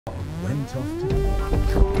went off to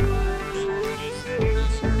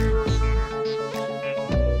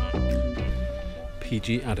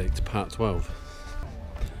PG Addict Part 12.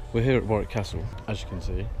 We're here at Warwick Castle, as you can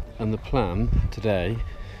see, and the plan today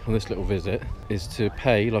on this little visit is to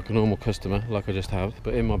pay like a normal customer, like I just have,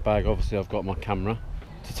 but in my bag obviously I've got my camera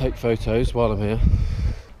to take photos while I'm here,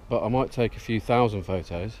 but I might take a few thousand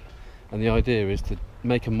photos, and the idea is to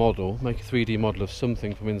make a model, make a 3D model of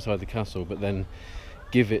something from inside the castle, but then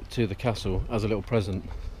give it to the castle as a little present.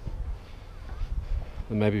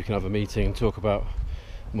 And maybe we can have a meeting and talk about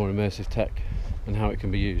more immersive tech and how it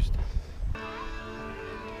can be used.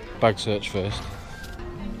 Bag search first.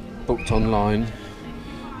 Booked online,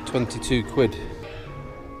 22 quid.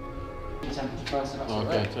 Temperature price, and that's all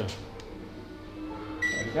Okay, right. so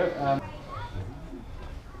There we go.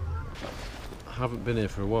 I haven't been here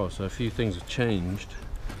for a while, so a few things have changed.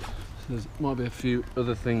 So there might be a few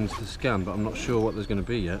other things to scan, but I'm not sure what there's going to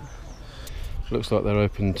be yet. Looks like they're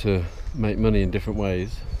open to make money in different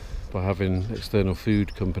ways by having external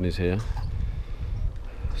food companies here.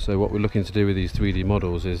 So what we're looking to do with these 3D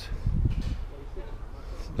models is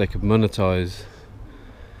they could monetize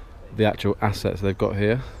the actual assets they've got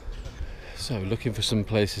here. So looking for some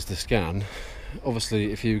places to scan.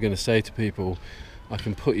 Obviously, if you were going to say to people, I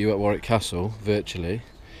can put you at Warwick Castle virtually,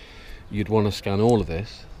 you'd want to scan all of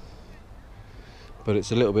this, but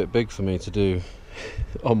it's a little bit big for me to do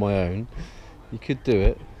on my own. You could do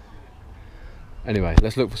it. Anyway,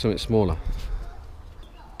 let's look for something smaller.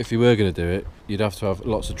 If you were going to do it, you'd have to have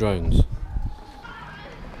lots of drones.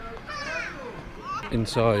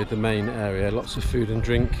 Inside the main area, lots of food and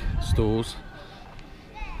drink stalls.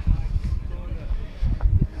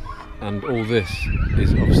 And all this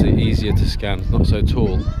is obviously easier to scan, not so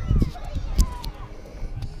tall.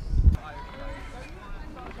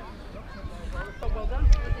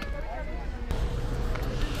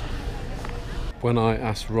 When I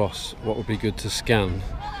asked Ross what would be good to scan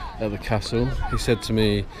at the castle, he said to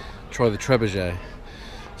me, try the Trebuchet.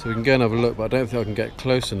 So we can go and have a look, but I don't think I can get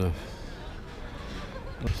close enough.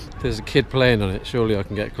 There's a kid playing on it, surely I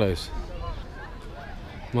can get close.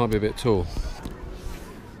 Might be a bit tall.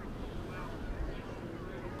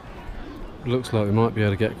 Looks like we might be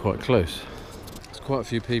able to get quite close. There's quite a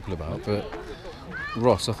few people about, but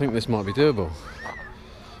Ross, I think this might be doable.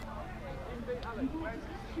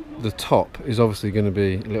 The top is obviously going to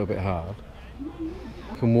be a little bit hard.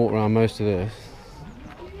 I can walk around most of this.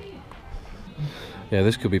 Yeah,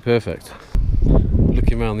 this could be perfect.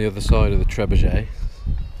 Looking around the other side of the Trebuchet,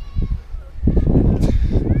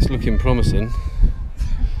 it's looking promising.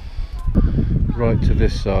 Right to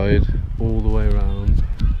this side, all the way around.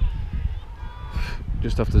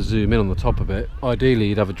 Just have to zoom in on the top a bit. Ideally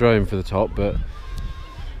you'd have a drone for the top, but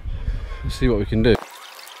we'll see what we can do.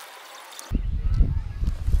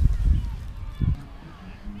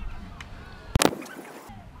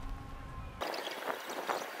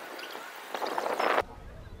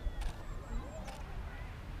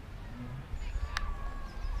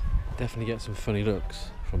 Definitely get some funny looks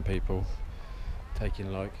from people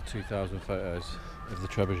taking like 2,000 photos of the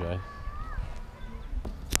Trebuchet.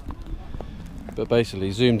 But basically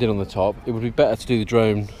zoomed in on the top. It would be better to do the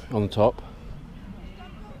drone on the top,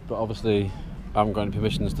 but obviously I haven't got any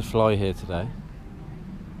permissions to fly here today,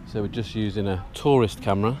 so we're just using a tourist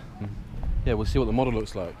camera. Yeah, we'll see what the model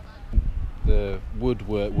looks like. The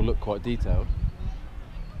woodwork will look quite detailed.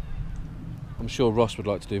 I'm sure Ross would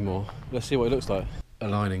like to do more. Let's see what it looks like.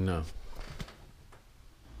 Aligning now.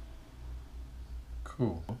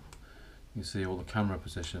 Cool. You can see all the camera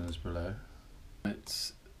positions below.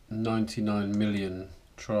 It's 99 million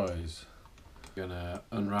tries. I'm gonna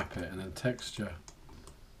unwrap it and then texture.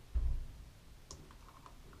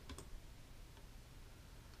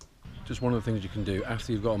 Just one of the things you can do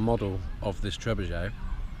after you've got a model of this Trebuchet,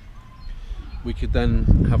 we could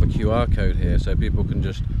then have a QR code here so people can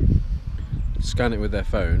just scan it with their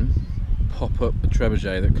phone, pop up a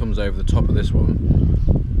Trebuchet that comes over the top of this one,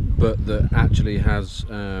 but that actually has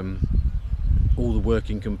all the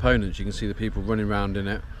working components. You can see the people running around in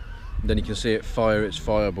it, then you can see it fire its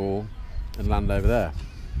fireball and land over there.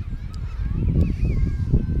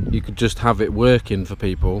 You could just have it working for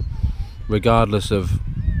people regardless of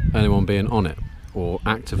anyone being on it or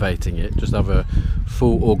activating it. Just have a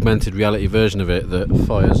full augmented reality version of it that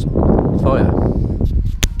fires fire.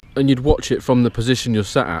 And you'd watch it from the position you're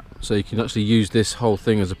sat at, so you can actually use this whole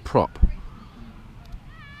thing as a prop.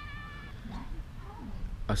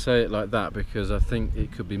 I say it like that because I think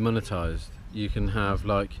it could be monetized. You can have,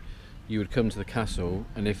 like, you would come to the castle,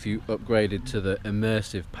 and if you upgraded to the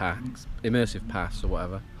immersive pass or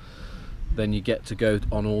whatever, then you get to go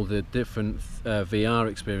on all the different VR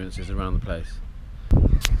experiences around the place.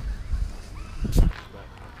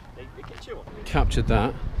 Captured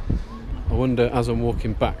that. I wonder, as I'm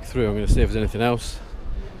walking back through, I'm going to see if there's anything else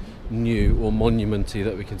new or monumenty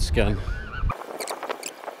that we can scan.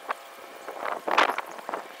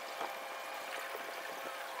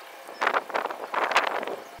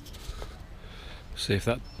 See if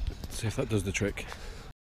that does the trick.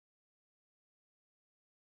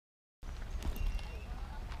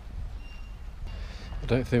 I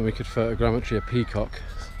don't think we could photogrammetry a peacock.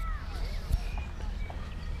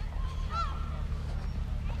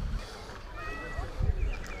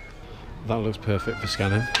 That looks perfect for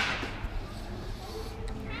scanning.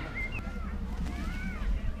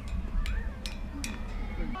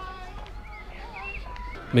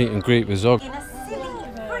 Meet and greet with Zog. In a silly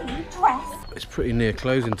green dress. It's pretty near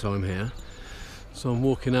closing time here, so I'm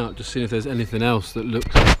walking out just seeing if there's anything else that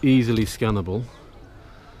looks easily scannable.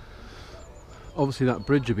 Obviously that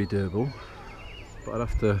bridge would be doable, but I'd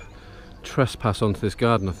have to trespass onto this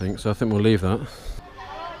garden, I think, so I think we'll leave that.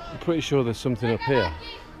 I'm pretty sure there's something up here.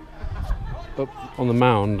 Up on the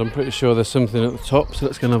mound, I'm pretty sure there's something at the top, so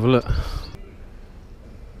let's go and have a look.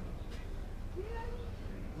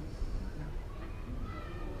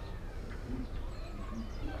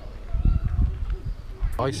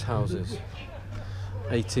 Ice houses,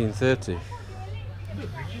 1830.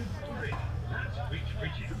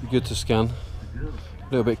 Good to scan.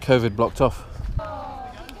 A little bit COVID blocked off.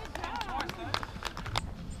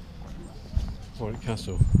 Warwick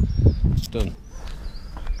Castle, done.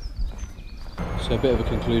 So a bit of a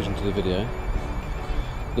conclusion to the video.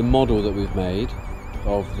 The model that we've made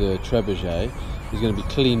of the Trebuchet is going to be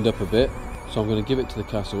cleaned up a bit, so I'm going to give it to the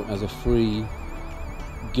castle as a free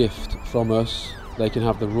gift from us. They can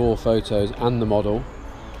have the raw photos and the model,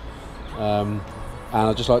 and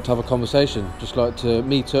I'd just like to have a conversation, just like to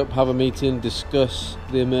meet up, have a meeting, discuss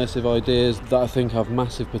the immersive ideas that I think have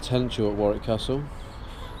massive potential at Warwick Castle,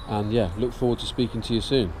 and yeah, look forward to speaking to you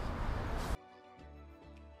soon.